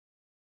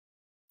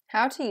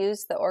How to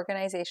use the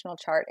organizational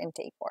chart in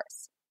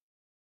Dayforce.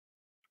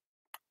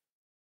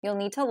 You'll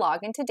need to log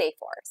into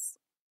Dayforce.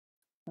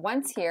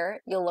 Once here,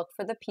 you'll look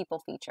for the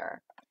People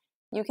feature.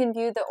 You can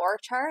view the org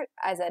chart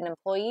as an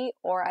employee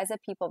or as a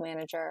people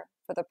manager.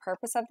 For the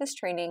purpose of this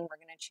training, we're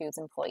going to choose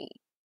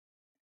employee.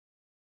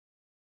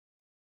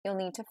 You'll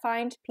need to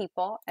find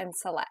People and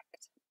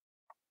select.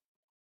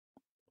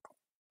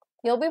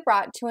 You'll be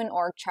brought to an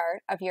org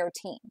chart of your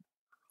team.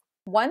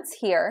 Once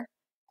here,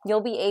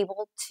 you'll be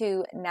able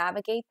to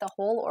navigate the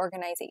whole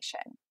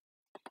organization.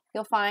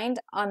 You'll find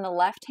on the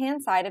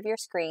left-hand side of your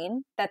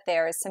screen that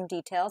there is some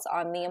details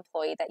on the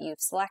employee that you've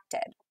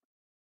selected.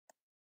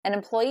 An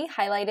employee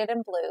highlighted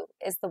in blue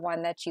is the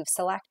one that you've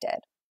selected.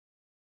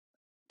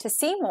 To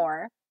see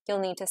more, you'll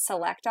need to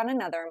select on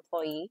another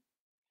employee,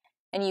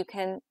 and you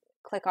can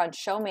click on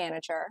Show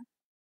Manager,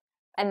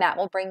 and that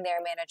will bring their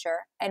manager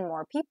and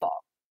more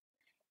people.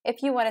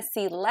 If you want to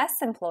see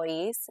less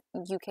employees,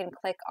 you can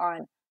click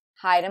on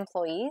Hide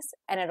Employees,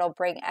 and it'll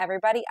bring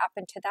everybody up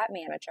into that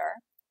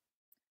manager.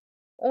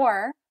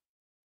 Or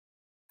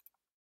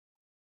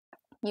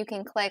you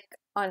can click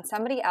on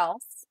somebody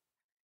else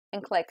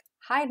and click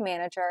Hide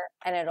Manager,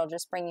 and it'll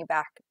just bring you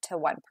back to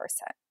one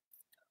person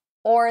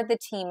or the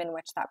team in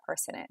which that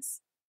person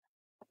is.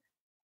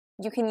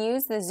 You can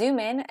use the zoom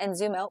in and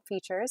zoom out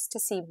features to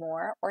see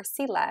more or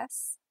see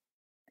less.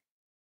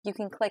 You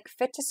can click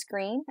Fit to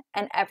Screen,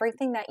 and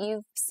everything that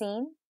you've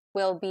seen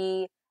will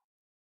be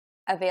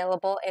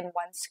available in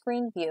one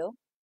screen view.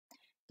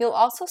 You'll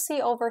also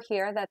see over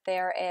here that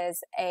there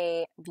is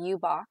a view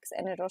box,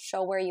 and it'll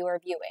show where you are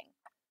viewing.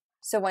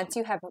 So once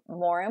you have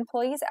more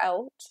employees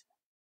out,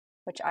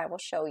 which I will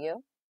show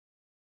you,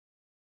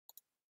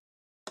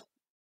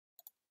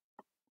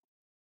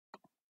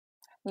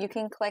 you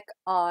can click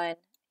on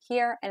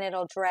here and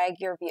it'll drag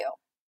your view.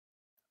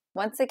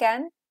 Once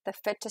again, the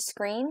Fit to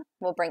Screen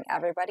will bring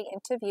everybody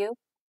into view,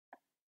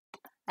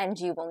 and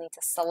you will need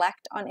to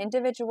select on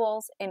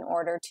individuals in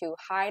order to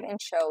hide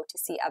and show to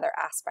see other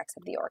aspects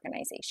of the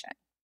organization.